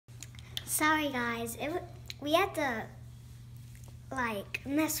Sorry guys, we had to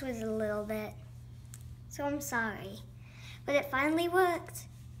mess with it a little bit, so I'm sorry. But it finally worked.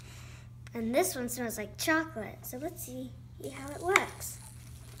 And this one smells like chocolate, so let's see how it works.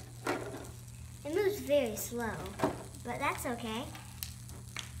 It moves very slow, but that's okay.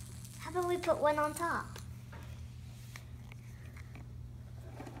 How about we put one on top?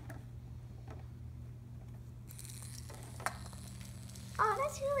 Oh,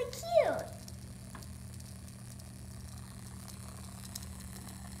 that's really cute.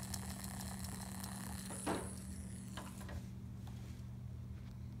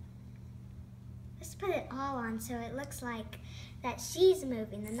 Let's put it all on so it looks like that she's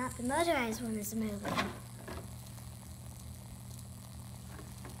moving and not the motorized one is moving.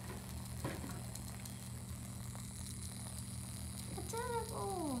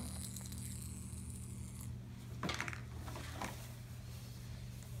 Adorable.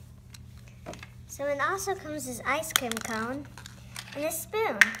 So it also comes this ice cream cone and a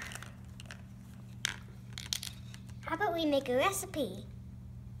spoon. How about we make a recipe?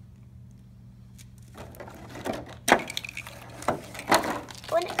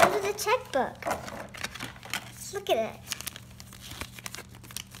 When it comes with a checkbook. Let's look at it.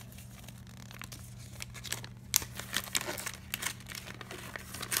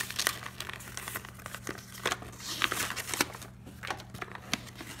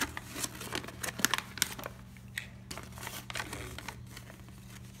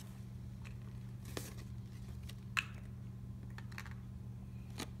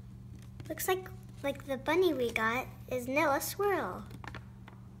 Looks like the bunny we got is Nilla Swirl.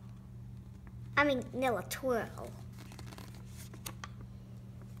 I mean, Nilla Twirl.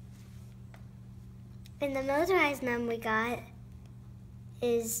 And the motorized mom we got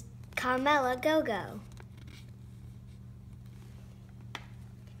is Carmela Go-Go.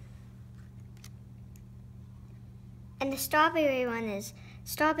 And the strawberry one is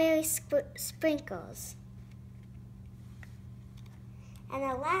Strawberry Sprinkles. And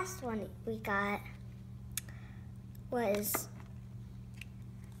the last one we got was,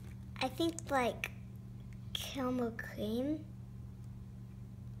 I think, like caramel cream.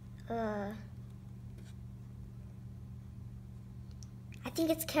 I think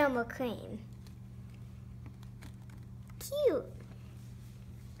it's caramel cream. Cute.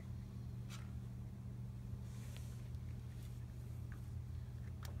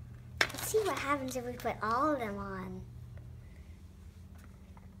 Let's see what happens if we put all of them on.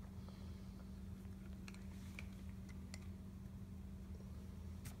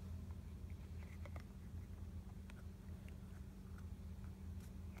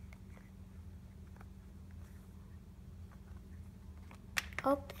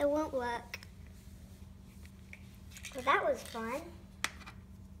 Oh, it won't work. Well, that was fun.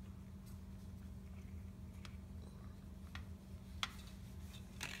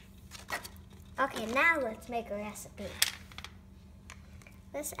 Okay, now let's make a recipe.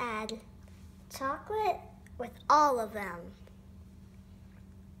 Let's add chocolate with all of them.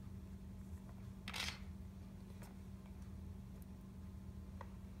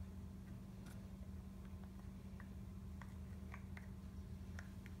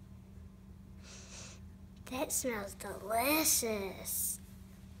 That smells delicious.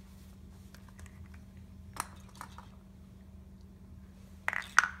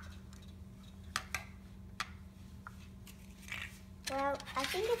 Well, I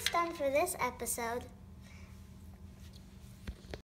think it's done for this episode.